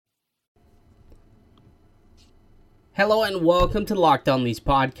Hello and welcome to the Locked On Leafs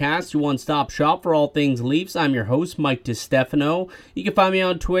podcast, your one-stop shop for all things Leafs. I'm your host, Mike DiStefano. You can find me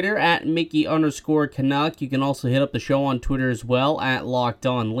on Twitter at Mickey_Canuck. You can also hit up the show on Twitter as well at Locked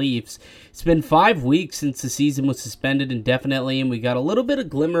On Leafs. It's been 5 weeks since the season was suspended indefinitely, and we got a little bit of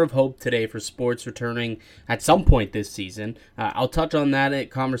glimmer of hope today for sports returning at some point this season. I'll touch on that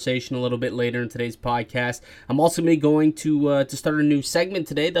conversation a little bit later in today's podcast. I'm also going to start a new segment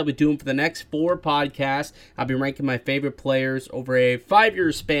today that I'll be doing for the next 4 podcasts. I'll be ranking my favorite players over a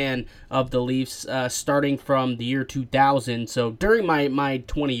 5-year span of the Leafs, starting from the year 2000. So during my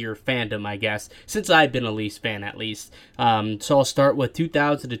 20-year fandom, I guess, since I've been a Leafs fan at least. So I'll start with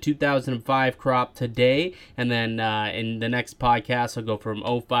 2000 to 2005 crop today, and then in the next podcast I'll go from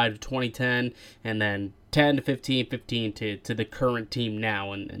 05 to 2010, and then 10 to 15, 15 to the current team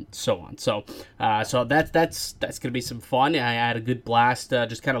now, and so on. So that's going to be some fun. I had a good blast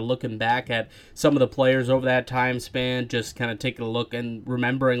just kind of looking back at some of the players over that time span, just kind of taking a look and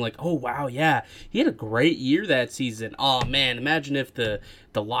remembering like, oh, wow, yeah, he had a great year that season. Oh, man, imagine if the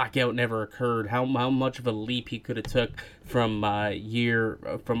lockout never occurred, how much of a leap he could have took from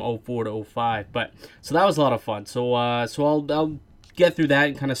year from 04 to 05. But so that was a lot of fun. So I'll get through that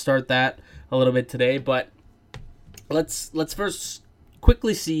and kind of start that a little bit today, but let's first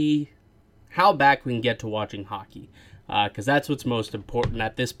quickly see how back we can get to watching hockey, because that's what's most important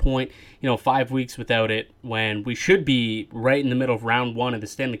at this point. 5 weeks without it, when we should be right in the middle of round 1 of the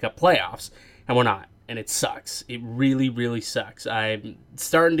Stanley Cup playoffs, and we're not, and it sucks. It really, really sucks. I'm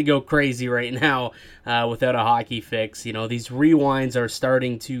starting to go crazy right now without a hockey fix. These rewinds are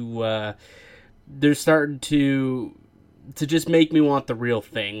starting to to just make me want the real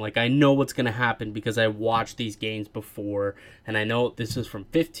thing. Like, I know what's going to happen because I watched these games before, and I know this was from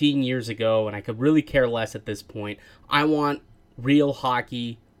 15 years ago, and I could really care less at this point. I want real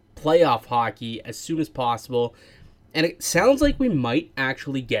hockey, playoff hockey, as soon as possible, and it sounds like we might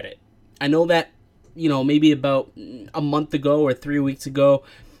actually get it. I know that, maybe about a month ago or 3 weeks ago,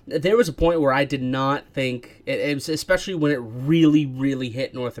 there was a point where I did not think, it was especially when it really, really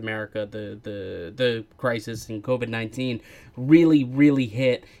hit North America, the crisis in COVID-19 really, really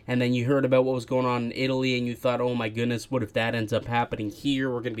hit, and then you heard about what was going on in Italy, and you thought, oh my goodness, what if that ends up happening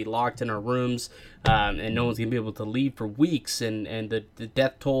here? We're going to be locked in our rooms, and no one's going to be able to leave for weeks, and the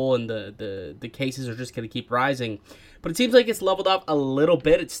death toll and the cases are just going to keep rising. But it seems like it's leveled up a little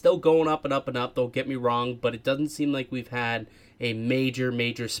bit. It's still going up and up and up, don't get me wrong, but it doesn't seem like we've had a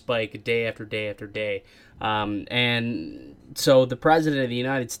major spike day after day after day. And so the president of the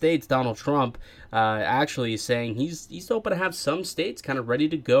United States, Donald Trump, actually is saying he's hoping to have some states kind of ready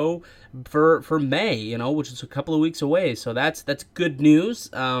to go for May, which is a couple of weeks away. So that's good news.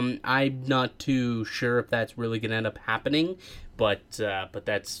 I'm not too sure if that's really going to end up happening, but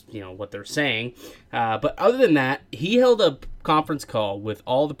that's what they're saying. But other than that, he held a conference call with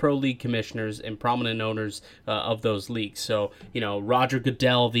all the pro league commissioners and prominent owners of those leagues. So Roger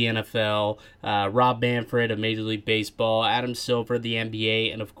Goodell of the NFL, Rob Manfred of Major League Baseball, Adam Silver of the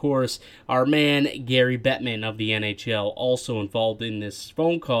NBA, and of course our man Gary Bettman of the NHL, also involved in this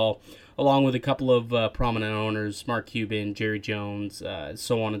phone call, along with a couple of prominent owners, Mark Cuban, Jerry Jones,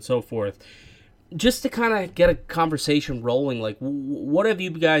 so on and so forth. Just to kind of get a conversation rolling, like, what have you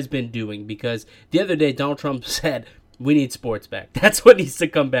guys been doing? Because the other day, Donald Trump said, we need sports back. That's what needs to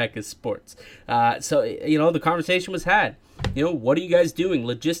come back, is sports. So the conversation was had. What are you guys doing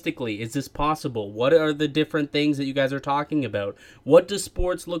logistically? Is this possible? What are the different things that you guys are talking about? What does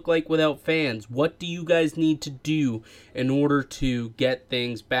sports look like without fans? What do you guys need to do in order to get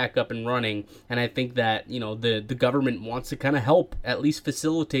things back up and running? And I think that, the government wants to kind of help, at least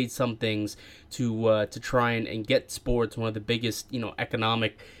facilitate some things to try and get sports one of the biggest,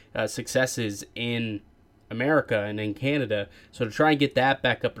 economic successes in America and in Canada. So to try and get that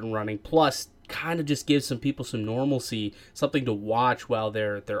back up and running, plus kind of just give some people some normalcy, something to watch while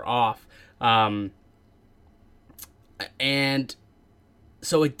they're off. And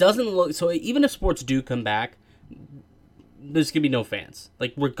so it doesn't look, so even if sports do come back, there's gonna be no fans.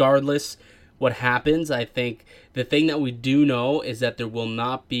 Like, regardless what happens, I think the thing that we do know is that there will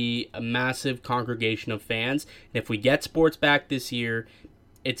not be a massive congregation of fans. And if we get sports back this year,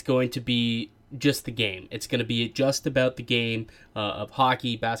 it's going to be just the game. It's going to be just about the game of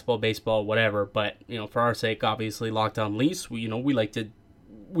hockey, basketball, baseball, whatever. But, for our sake, obviously, Locked On Leafs, we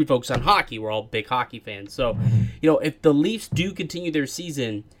focus on hockey. We're all big hockey fans. So, if the Leafs do continue their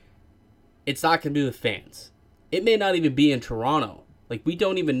season, it's not going to be with fans. It may not even be in Toronto. Like, we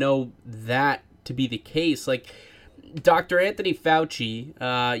don't even know that to be the case. Like, Dr. Anthony Fauci,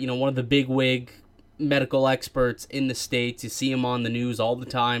 one of the big wig medical experts in the States. You see him on the news all the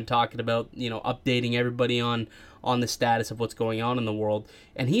time talking about, updating everybody on the status of what's going on in the world.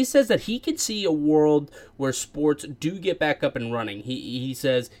 And he says that he could see a world where sports do get back up and running. He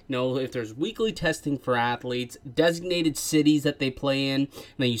says, if there's weekly testing for athletes, designated cities that they play in, and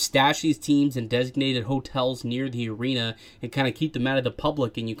then you stash these teams in designated hotels near the arena and kind of keep them out of the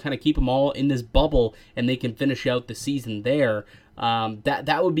public, and you kind of keep them all in this bubble and they can finish out the season there.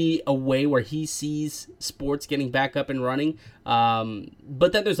 That would be a way where he sees sports getting back up and running.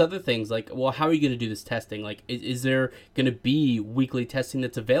 But then there's other things like, well, how are you going to do this testing? Like, is there going to be weekly testing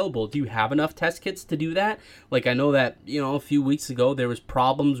that's available? Do you have enough test kits to do that? Like, I know that, a few weeks ago there was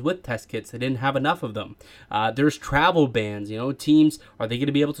problems with test kits. They didn't have enough of them. There's travel bans, teams, are they going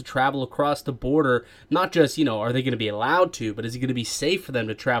to be able to travel across the border? Not just, are they going to be allowed to, but is it going to be safe for them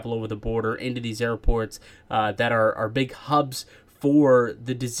to travel over the border into these airports that are big hubs for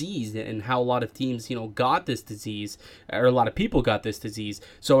the disease, and how a lot of teams, got this disease, or a lot of people got this disease.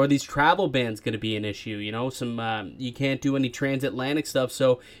 So are these travel bans going to be an issue? You can't do any transatlantic stuff.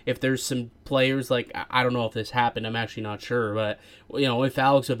 So if there's some players, like, I don't know if this happened, I'm actually not sure, but, if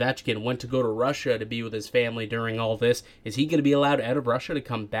Alex Ovechkin went to go to Russia to be with his family during all this, is he going to be allowed out of Russia to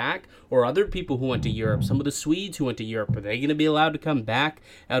come back? Or other people who went to Europe, some of the Swedes who went to Europe, are they going to be allowed to come back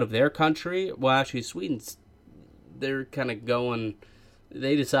out of their country? Well, actually, Sweden's, they're kind of going,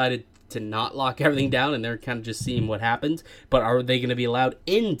 they decided to not lock everything down, and they're kind of just seeing what happens. But are they going to be allowed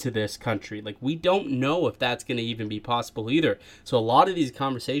into this country? Like, we don't know if that's going to even be possible either. So a lot of these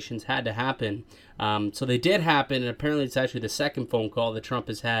conversations had to happen. So they did happen, and apparently it's actually the second phone call that Trump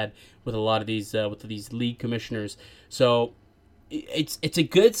has had with a lot of these league commissioners. So it's a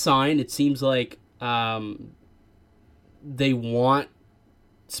good sign. It seems like they want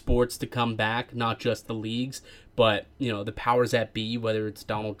sports to come back, not just the leagues, but the powers that be, whether it's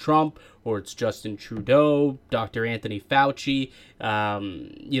Donald Trump or it's Justin Trudeau, Dr. Anthony Fauci.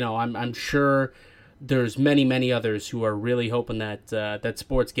 I'm sure there's many others who are really hoping that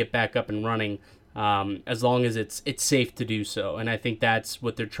sports get back up and running, as long as it's safe to do so. And I think that's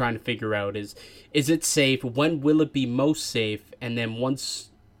what they're trying to figure out: is it safe? When will it be most safe? And then once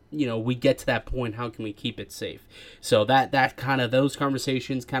we get to that point, how can we keep it safe? So that kind of, those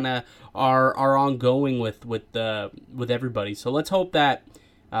conversations kind of are ongoing with everybody. So let's hope that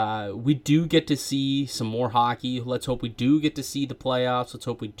we do get to see some more hockey. Let's hope we do get to see the playoffs. Let's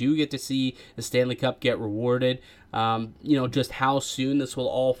hope we do get to see the Stanley Cup get rewarded. Just how soon this will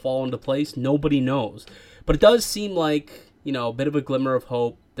all fall into place, nobody knows. But it does seem like, a bit of a glimmer of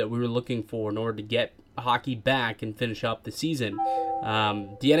hope that we were looking for in order to get hockey back and finish up the season.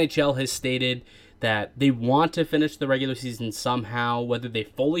 The NHL has stated that they want to finish the regular season somehow, whether they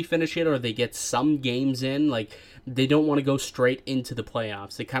fully finish it or they get some games in. Like, they don't want to go straight into the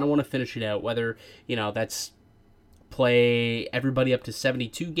playoffs. They kind of want to finish it out, whether, that's play everybody up to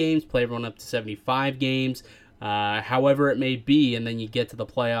 72 games, play everyone up to 75 games, however it may be, and then you get to the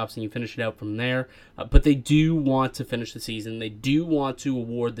playoffs and you finish it out from there. But they do want to finish the season. They do want to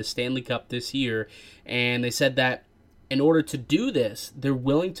award the Stanley Cup this year, and they said that in order to do this, they're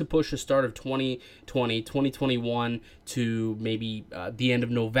willing to push the start of 2021 to maybe the end of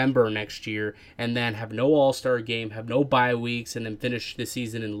November next year, and then have no All-Star game, have no bye weeks, and then finish the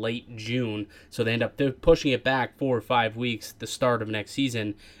season in late June. So they end up pushing it back 4 or 5 weeks, the start of next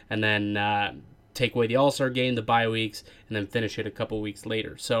season, and then take away the All-Star game, the bye weeks, and then finish it a couple weeks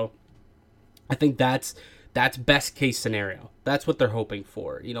later. So I think that's best case scenario. That's what they're hoping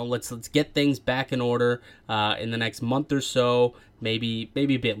for. Let's get things back in order in the next month or so. Maybe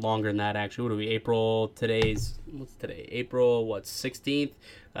a bit longer than that, actually. What are we, April? What's today? April, 16th?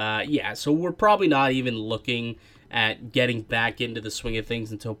 So we're probably not even looking at getting back into the swing of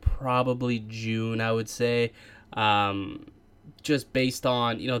things until probably June, I would say. Just based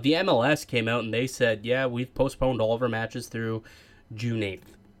on, the MLS came out and they said, yeah, we've postponed all of our matches through June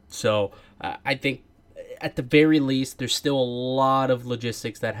 8th. So I think at the very least, there's still a lot of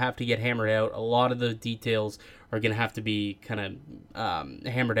logistics that have to get hammered out. A lot of the details are going to have to be kind of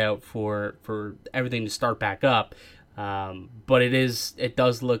hammered out for everything to start back up. But it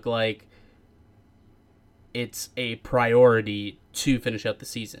does look like it's a priority to finish out the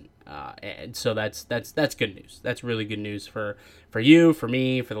season. And so that's good news. That's really good news for you, for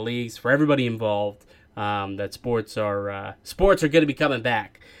me, for the leagues, for everybody involved. That sports are going to be coming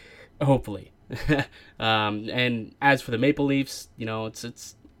back, hopefully. And as for the Maple Leafs,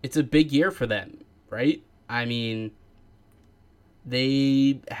 it's a big year for them, right? I mean,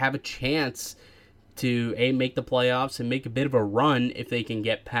 they have a chance to make the playoffs and make a bit of a run if they can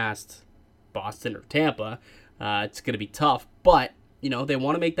get past Boston or Tampa. It's going to be tough, but they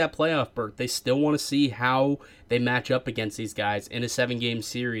want to make that playoff berth. They still want to see how they match up against these guys in a 7-game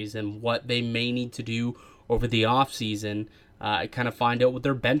series and what they may need to do over the offseason. Kind of find out what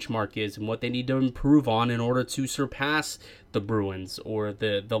their benchmark is and what they need to improve on in order to surpass the Bruins or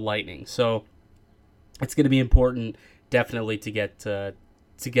the Lightning. So it's going to be important, definitely, to get a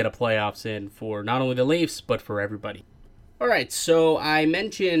playoffs in for not only the Leafs but for everybody. All right, so I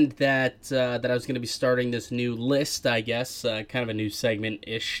mentioned that I was going to be starting this new list, I guess, kind of a new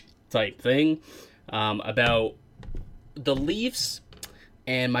segment-ish type thing, about the Leafs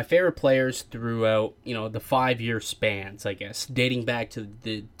and my favorite players throughout, the 5-year spans, I guess, dating back to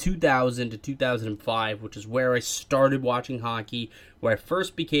the 2000 to 2005, which is where I started watching hockey, where I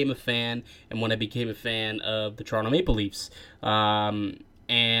first became a fan, and when I became a fan of the Toronto Maple Leafs.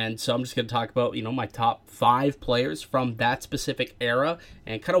 And so I'm just going to talk about, my top 5 players from that specific era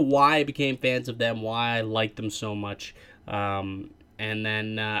and kind of why I became fans of them, why I liked them so much. And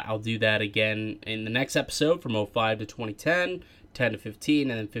then I'll do that again in the next episode from 05 to 2010, 10 to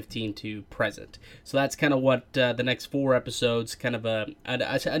 15, and then 15 to present. So that's kind of what the next 4 episodes, kind of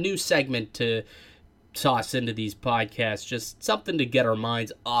a new segment to toss into these podcasts, just something to get our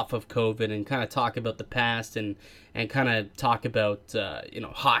minds off of COVID and kind of talk about the past and kind of talk about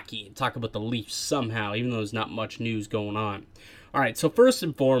hockey and talk about the Leafs somehow, even though there's not much news going on. All right, so first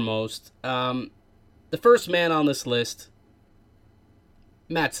and foremost, the first man on this list,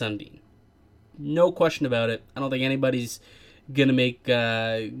 Mats Sundin. No question about it. I don't think anybody's gonna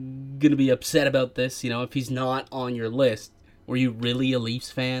be upset about this. If he's not on your list. Were you really a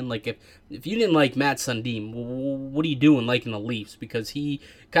Leafs fan? Like, if you didn't like Mats Sundin, what are you doing liking the Leafs? Because he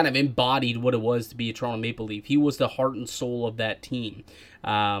kind of embodied what it was to be a Toronto Maple Leaf. He was the heart and soul of that team.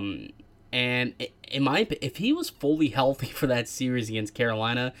 And if he was fully healthy for that series against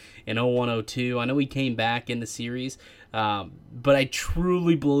Carolina in 01-02, I know he came back in the series, but I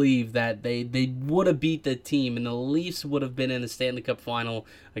truly believe that they would have beat the team, and the Leafs would have been in the Stanley Cup final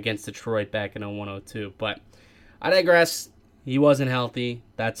against Detroit back in 01-02. But I digress. He wasn't healthy.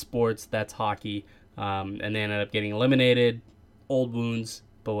 That's sports. That's hockey. And they ended up getting eliminated. Old wounds,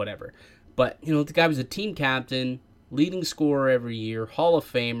 but whatever. But, the guy was a team captain, leading scorer every year, Hall of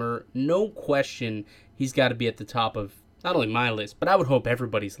Famer. No question he's got to be at the top of not only my list, but I would hope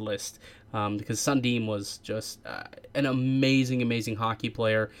everybody's list. Because Sundin was just an amazing, amazing hockey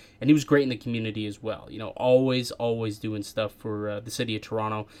player. And he was great in the community as well. Always doing stuff for the city of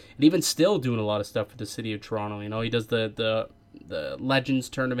Toronto. And even still doing a lot of stuff for the city of Toronto. He does the Legends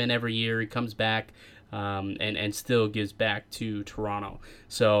tournament every year. He comes back and still gives back to Toronto.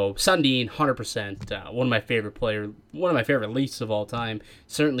 So Sundin, 100%. One of my favorite Leafs of all time.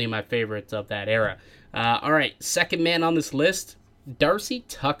 Certainly my favorite of that era. All right, second man on this list, Darcy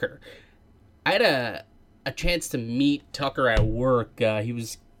Tucker. I had a chance to meet Tucker at work. He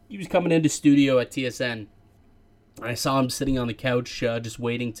was coming into studio at TSN. I saw him sitting on the couch just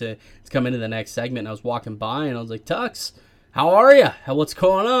waiting to come into the next segment. I was walking by and I was like, Tux, how are you? What's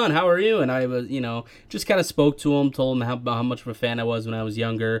going on? How are you? And I was, just kind of spoke to him, told him how much of a fan I was when I was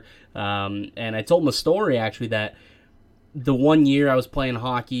younger. And I told him a story, actually, that the one year I was playing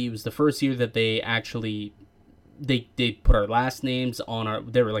hockey, it was the first year that they actually they put our last names on our,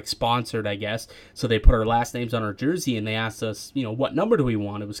 they were like sponsored, I guess. So they put our last names on our jersey and they asked us, what number do we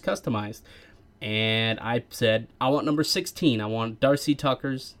want? It was customized. And I said, I want number 16. I want Darcy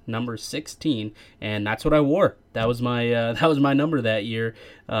Tucker's number 16. And that's what I wore. That was my number that year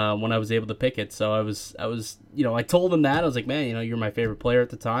when I was able to pick it. So I was, I told him that. I was like, man, you're my favorite player at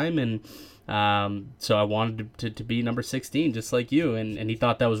the time. And so I wanted to be number 16, just like you. And he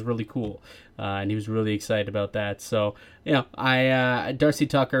thought that was really cool. And he was really excited about that. So, Darcy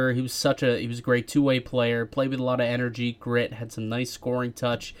Tucker, he was a great two-way player, played with a lot of energy, grit, had some nice scoring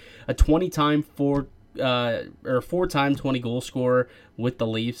touch, a 4-time 20-goal scorer with the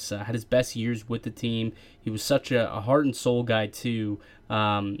Leafs, had his best years with the team. He was such a heart and soul guy too.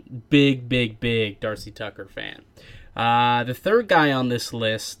 Big Darcy Tucker fan. The third guy on this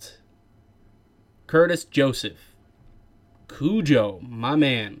list, Curtis Joseph. Cujo, my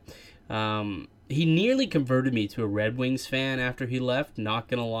man. He nearly converted me to a Red Wings fan after he left, not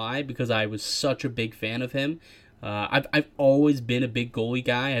gonna lie, because I was such a big fan of him. I've always been a big goalie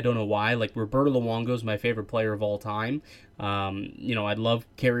guy. I don't know why. Like, Roberto Luongo is my favorite player of all time. I love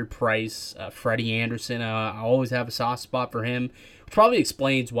Carey Price, Freddie Anderson. I always have a soft spot for him. Which probably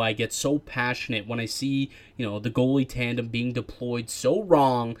explains why I get so passionate when I see, the goalie tandem being deployed so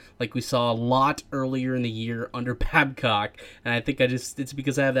wrong, like we saw a lot earlier in the year under Babcock. And I think it's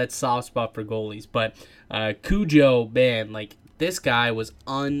because I have that soft spot for goalies. But Cujo, man, like, this guy was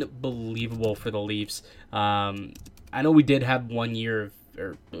unbelievable for the Leafs. I know we did have 1 year of,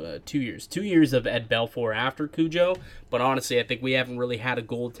 or 2 years of Ed Belfour after Cujo, but honestly, I think we haven't really had a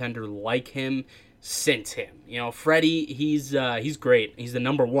goaltender like him since him. Freddie, he's great. He's the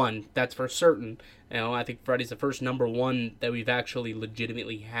number one, that's for certain. I think Freddie's the first number one that we've actually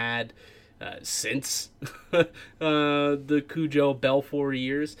legitimately had since the Cujo Belfour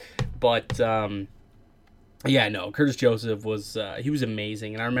years. But yeah, no, Curtis Joseph was he was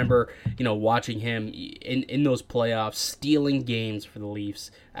amazing, and I remember watching him in those playoffs, stealing games for the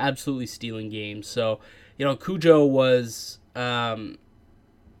Leafs, absolutely stealing games. So Cujo was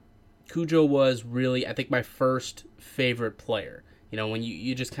really, I think, my first favorite player. When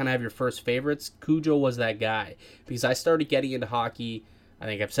you just kind of have your first favorites, Cujo was that guy, because I started getting into hockey, I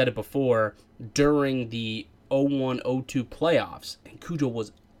think I've said it before, during the 01-02 playoffs, and Cujo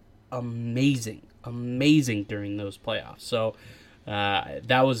was amazing during those playoffs. So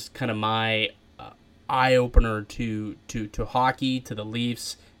that was kind of my eye opener to hockey, to the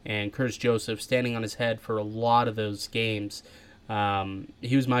Leafs, and Curtis Joseph standing on his head for a lot of those games.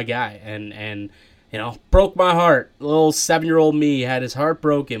 He was my guy, and broke my heart. Little 7-year-old me had his heart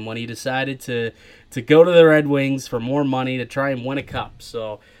broken when he decided to go to the Red Wings for more money to try and win a cup.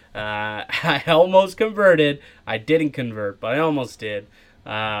 So I almost converted. I didn't convert, but I almost did.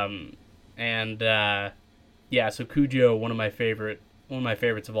 So Cujo, one of my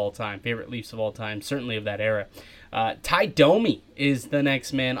favorites of all time, favorite Leafs of all time, certainly of that era. Ty Domi is the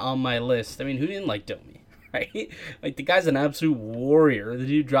next man on my list. I mean, who didn't like Domi? Right? Like, the guy's an absolute warrior. The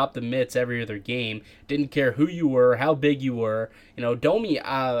dude dropped the mitts every other game. Didn't care who you were, how big you were. Domi, if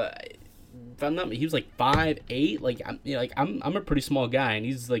I'm not, he was like 5'8". Like, I'm a pretty small guy, and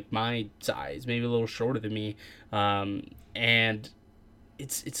he's like my size, maybe a little shorter than me. And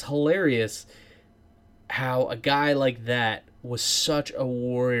it's hilarious how a guy like that was such a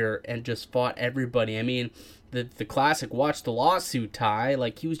warrior and just fought everybody. I mean, the classic "watch the lawsuit" Ty,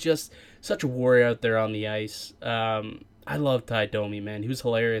 like, he was just such a warrior out there on the ice. I love Ty Domi, man. He was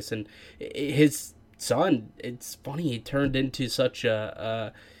hilarious, and his son, it's funny, he turned into such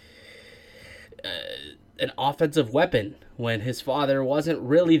an offensive weapon when his father wasn't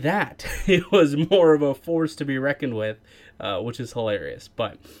really that. He was more of a force to be reckoned with, which is hilarious.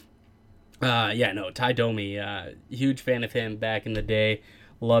 But Ty Domi, huge fan of him back in the day.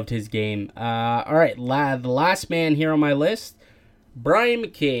 Loved his game. All right, the last man here on my list, Bryan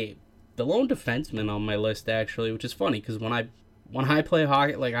McCabe, the lone defenseman on my list, actually, which is funny because when I play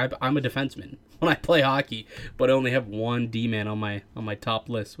hockey, like, I'm a defenseman when I play hockey, but I only have one D-man on my top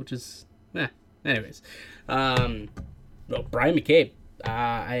list, which is anyways. Bryan McCabe,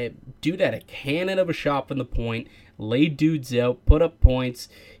 dude had a cannon of a shot from the point, laid dudes out, put up points.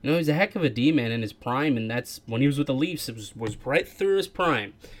 He's a heck of a D-man in his prime, and that's when he was with the Leafs. It was right through his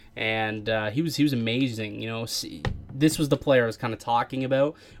prime, and he was amazing. This was the player I was kind of talking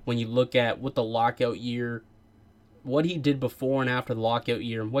about when you look at what the lockout year, what he did before and after the lockout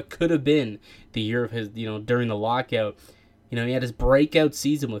year, and what could have been the year of his, during the lockout. He had his breakout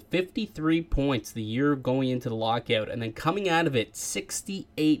season with 53 points the year going into the lockout, and then coming out of it,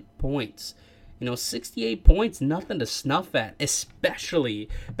 68 points. 68 points, nothing to snuff at, especially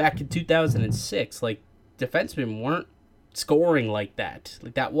back in 2006. Like, defensemen weren't scoring like that.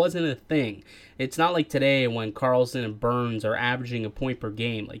 Like, that wasn't a thing. It's not like today when Carlson and Burns are averaging a point per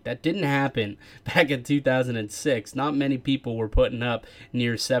game. Like, that didn't happen back in 2006. Not many people were putting up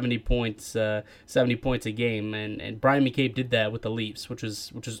near 70 points a game, and Bryan McCabe did that with the Leafs, which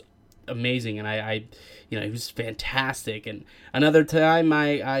is amazing, and I he was fantastic. And another time,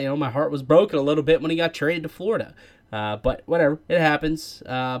 my heart was broken a little bit when he got traded to Florida. But whatever, it happens.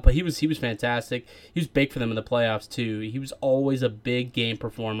 But he was fantastic. He was big for them in the playoffs too. He was always a big game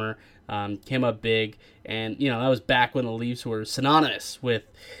performer. Came up big, and that was back when the Leafs were synonymous with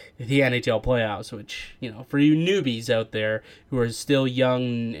the NHL playoffs. Which, for you newbies out there who are still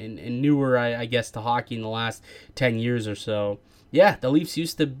young and newer, I guess, to hockey in the last 10 years or so, yeah, the Leafs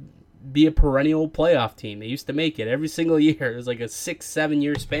used to be a perennial playoff team. They used to make it every single year. It was like a 6-7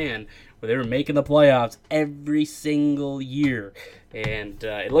 year span where they were making the playoffs every single year. And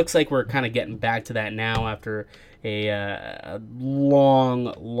it looks like we're kind of getting back to that now after a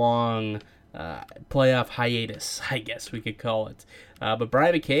long playoff hiatus, I guess we could call it. But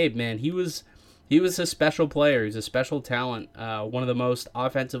Bryan McCabe, man, he was a special player. He's a special talent. One of the most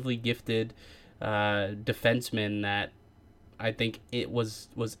offensively gifted defensemen that I think it was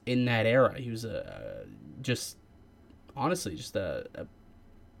in that era. He was just a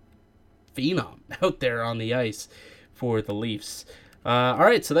phenom out there on the ice for the Leafs. All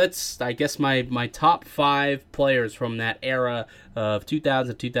right, so that's, I guess, my top 5 players from that era of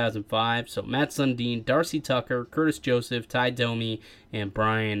 2000 2005. So Matt Sundin, Darcy Tucker, Curtis Joseph, Ty Domi, and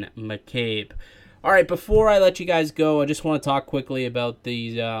Brian McCabe. All right, before I let you guys go, I just want to talk quickly about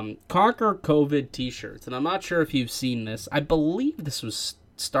these Conquer COVID t-shirts. And I'm not sure if you've seen this. I believe this was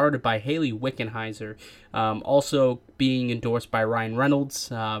started by Haley Wickenheiser, also being endorsed by Ryan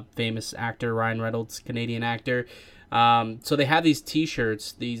Reynolds, famous actor Ryan Reynolds, Canadian actor. So they have these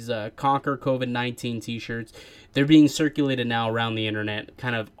t-shirts, these Conquer COVID-19 t-shirts. They're being circulated now around the internet.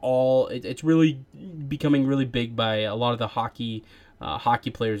 Kind of it's really becoming really big by a lot of the hockey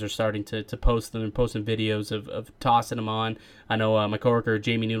players are starting to post them and posting videos of tossing them on. I know my coworker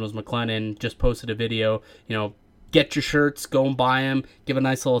Jamie Noodles McLennan just posted a video, get your shirts, go and buy them, give a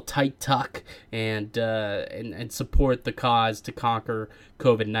nice little tight tuck, and support the cause to conquer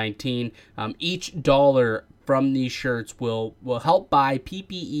COVID-19. Each dollar from these shirts will help buy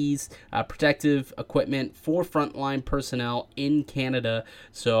PPEs, protective equipment for frontline personnel in Canada.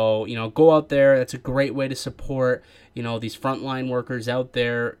 So, go out there. That's a great way to support, these frontline workers out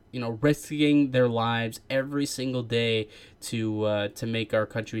there, risking their lives every single day to make our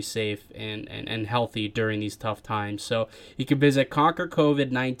country safe and healthy during these tough times. So you can visit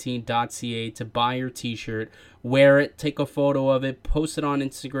conquercovid19.ca to buy your t-shirt, wear it, take a photo of it, post it on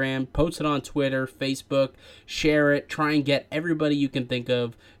Instagram, post it on Twitter, Facebook, share it, try and get everybody you can think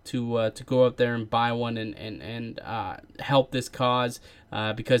of to go out there and buy one and help this cause,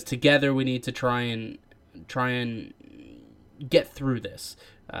 because together we need to try and get through this.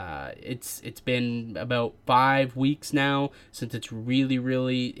 It's been about 5 weeks now since it's really,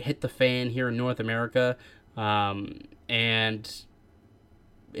 really hit the fan here in North America, and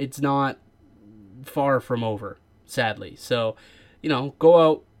it's not far from over, sadly. So, go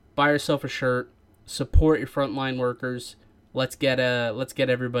out, buy yourself a shirt, support your frontline workers. Let's get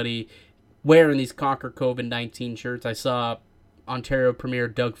everybody wearing these Conquer COVID-19 shirts. I saw Ontario Premier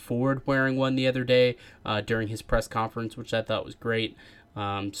Doug Ford wearing one the other day during his press conference, which I thought was great.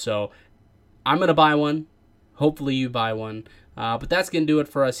 So I'm going to buy one. Hopefully you buy one. But that's going to do it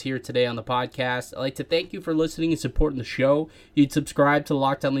for us here today on the podcast. I'd like to thank you for listening and supporting the show. You'd subscribe to the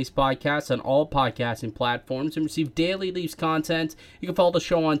Locked On Leafs podcast on all podcasting platforms and receive daily Leafs content. You can follow the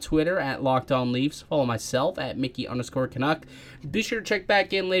show on Twitter at Locked On Leafs. Follow myself at Mickey_Canuck. Be sure to check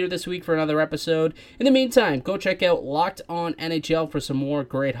back in later this week for another episode. In the meantime, go check out Locked On NHL for some more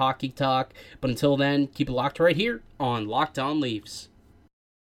great hockey talk. But until then, keep it locked right here on Locked On Leafs.